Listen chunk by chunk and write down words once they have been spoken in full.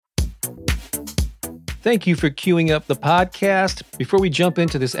Thank you for queuing up the podcast. Before we jump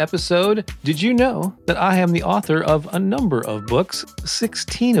into this episode, did you know that I am the author of a number of books,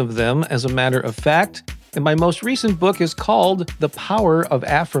 16 of them as a matter of fact, and my most recent book is called The Power of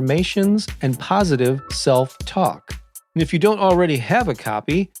Affirmations and Positive Self-Talk. And if you don't already have a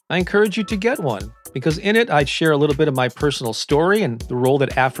copy, I encourage you to get one, because in it I share a little bit of my personal story and the role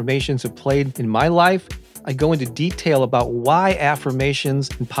that affirmations have played in my life. I go into detail about why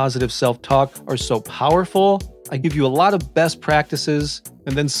affirmations and positive self-talk are so powerful. I give you a lot of best practices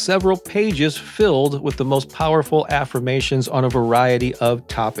and then several pages filled with the most powerful affirmations on a variety of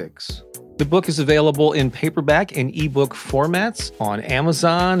topics. The book is available in paperback and ebook formats on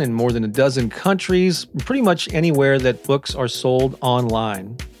Amazon in more than a dozen countries, pretty much anywhere that books are sold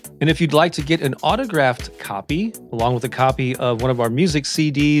online. And if you'd like to get an autographed copy, along with a copy of one of our music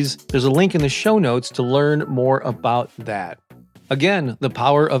CDs, there's a link in the show notes to learn more about that. Again, The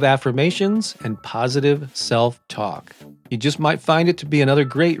Power of Affirmations and Positive Self-Talk. You just might find it to be another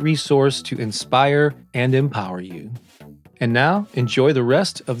great resource to inspire and empower you. And now, enjoy the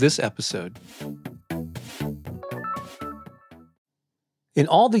rest of this episode. In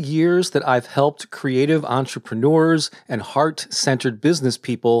all the years that I've helped creative entrepreneurs and heart-centered business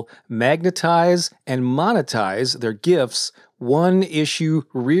people magnetize and monetize their gifts, one issue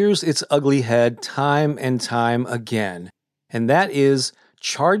rears its ugly head time and time again, and that is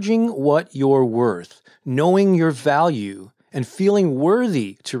charging what you're worth, knowing your value, and feeling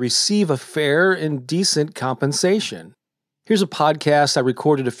worthy to receive a fair and decent compensation. Here's a podcast I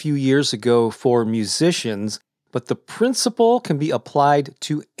recorded a few years ago for musicians, but the principle can be applied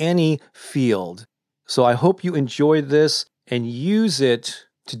to any field. So I hope you enjoy this and use it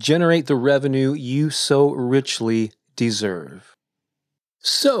to generate the revenue you so richly deserve.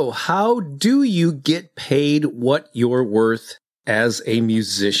 So, how do you get paid what you're worth as a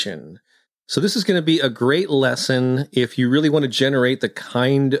musician? So this is going to be a great lesson if you really want to generate the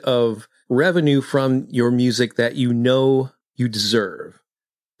kind of revenue from your music that you know you deserve.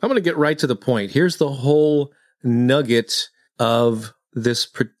 I'm going to get right to the point. Here's the whole nugget of this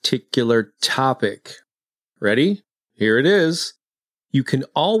particular topic. Ready? Here it is. You can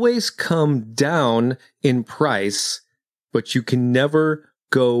always come down in price, but you can never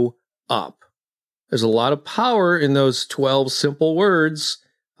go up. There's a lot of power in those 12 simple words.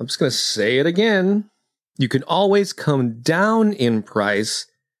 I'm just going to say it again. You can always come down in price.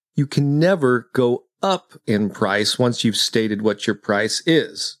 You can never go up in price once you've stated what your price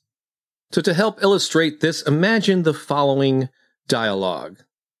is. So to help illustrate this, imagine the following dialogue.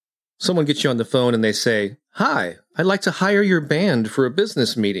 Someone gets you on the phone and they say, "Hi, I'd like to hire your band for a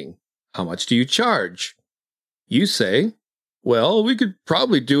business meeting. How much do you charge?" You say, "Well, we could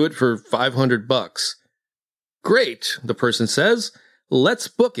probably do it for $500. "Great," the person says, "let's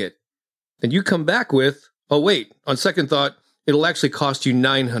book it." Then you come back with, "Oh wait, on second thought, it'll actually cost you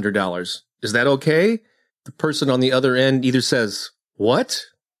 $900. Is that okay?" The person on the other end either says, "What?"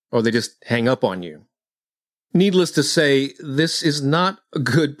 or they just hang up on you. Needless to say, this is not a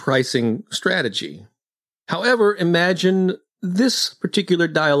good pricing strategy. However, imagine this particular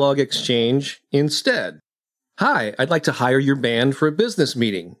dialogue exchange instead. "Hi, I'd like to hire your band for a business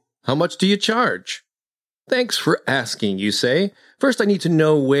meeting. How much do you charge?" "Thanks for asking," you say. "First, I need to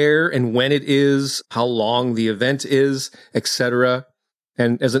know where and when it is, how long the event is, etc.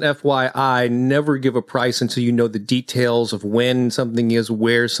 And as an FYI, never give a price until you know the details of when something is,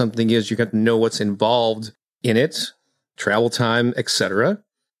 where something is. You got to know what's involved in it, travel time, etc.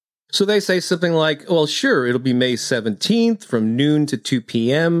 So they say something like, "Well, sure, it'll be May 17th from noon to 2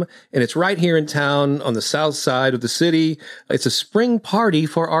 p.m., and it's right here in town on the south side of the city. It's a spring party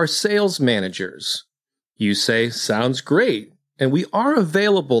for our sales managers." You say, "Sounds great, and we are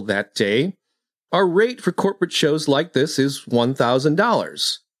available that day. Our rate for corporate shows like this is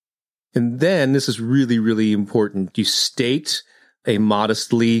 $1,000. And then, this is really, really important, you state a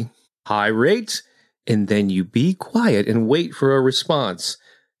modestly high rate, and then you be quiet and wait for a response.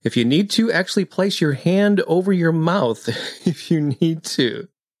 If you need to, actually place your hand over your mouth if you need to.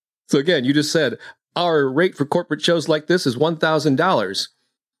 So again, you just said, "Our rate for corporate shows like this is $1,000.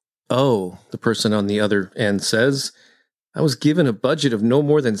 "Oh," the person on the other end says, "I was given a budget of no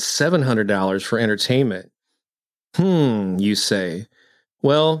more than $700 for entertainment." You say.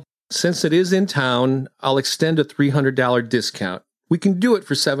 "Well, since it is in town, I'll extend a $300 discount. We can do it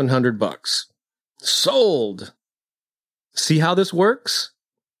for $700. "Sold!" See how this works?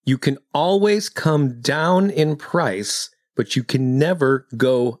 You can always come down in price, but you can never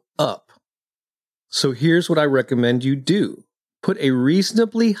go up. So here's what I recommend you do. Put a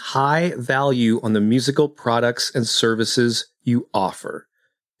reasonably high value on the musical products and services you offer.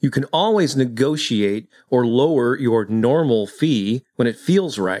 You can always negotiate or lower your normal fee when it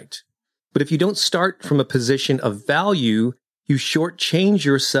feels right. But if you don't start from a position of value, you shortchange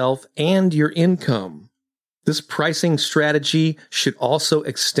yourself and your income. This pricing strategy should also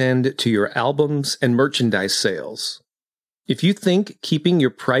extend to your albums and merchandise sales. If you think keeping your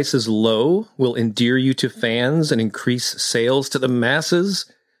prices low will endear you to fans and increase sales to the masses,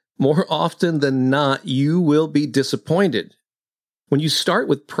 more often than not, you will be disappointed. When you start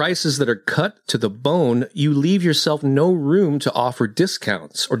with prices that are cut to the bone, you leave yourself no room to offer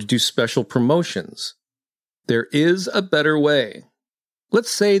discounts or to do special promotions. There is a better way. Let's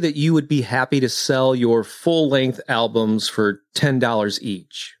say that you would be happy to sell your full-length albums for $10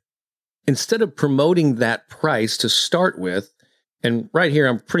 each. Instead of promoting that price to start with, and right here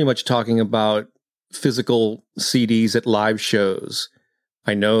I'm pretty much talking about physical CDs at live shows.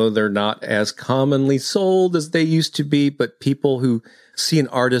 I know they're not as commonly sold as they used to be, but people who see an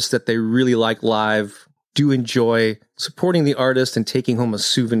artist that they really like live do enjoy supporting the artist and taking home a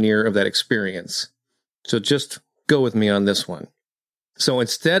souvenir of that experience. So just go with me on this one. So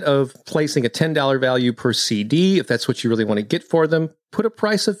instead of placing a $10 value per CD, if that's what you really want to get for them, put a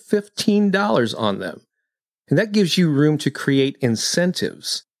price of $15 on them. And that gives you room to create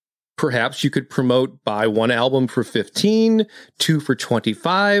incentives. Perhaps you could promote buy one album for $15, two for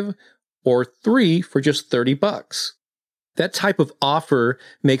 $25, or three for just $30. That type of offer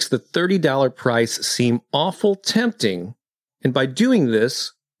makes the $30 price seem awful tempting, and by doing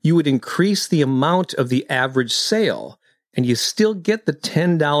this, you would increase the amount of the average sale, and you still get the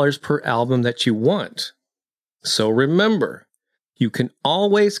 $10 per album that you want. So remember, you can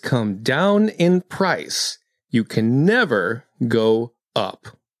always come down in price. You can never go up.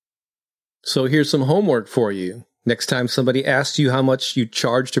 So here's some homework for you. Next time somebody asks you how much you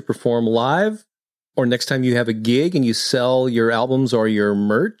charge to perform live, or next time you have a gig and you sell your albums or your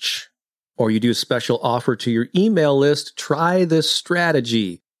merch, or you do a special offer to your email list, try this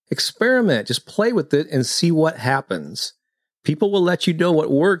strategy. Experiment, just play with it and see what happens. People will let you know what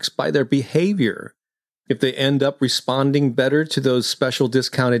works by their behavior. If they end up responding better to those special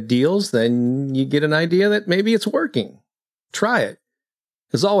discounted deals, then you get an idea that maybe it's working. Try it.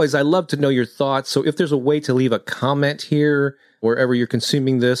 As always, I love to know your thoughts, so if there's a way to leave a comment here, wherever you're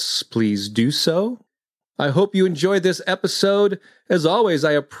consuming this, please do so. I hope you enjoyed this episode. As always,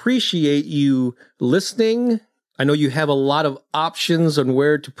 I appreciate you listening. I know you have a lot of options on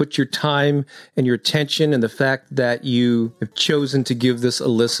where to put your time and your attention, and the fact that you have chosen to give this a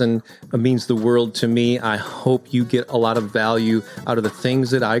listen means the world to me. I hope you get a lot of value out of the things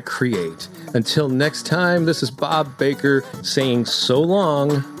that I create. Until next time, this is Bob Baker saying so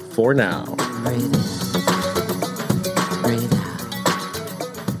long for now. Breathe in. Breathe out.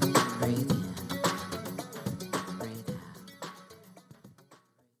 Breathe in. Breathe out.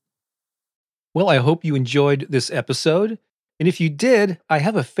 Well, I hope you enjoyed this episode. And if you did, I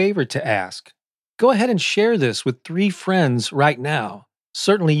have a favor to ask. Go ahead and share this with 3 friends right now.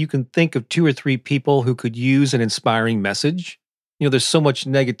 Certainly, you can think of 2 or 3 people who could use an inspiring message. You know, there's so much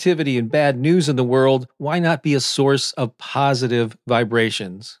negativity and bad news in the world. Why not be a source of positive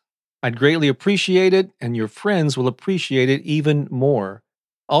vibrations? I'd greatly appreciate it, and your friends will appreciate it even more.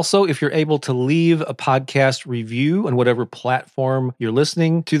 Also, if you're able to leave a podcast review on whatever platform you're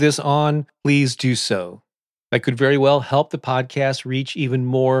listening to this on, please do so. That could very well help the podcast reach even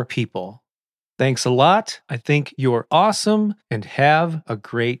more people. Thanks a lot. I think you're awesome, and have a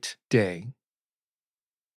great day.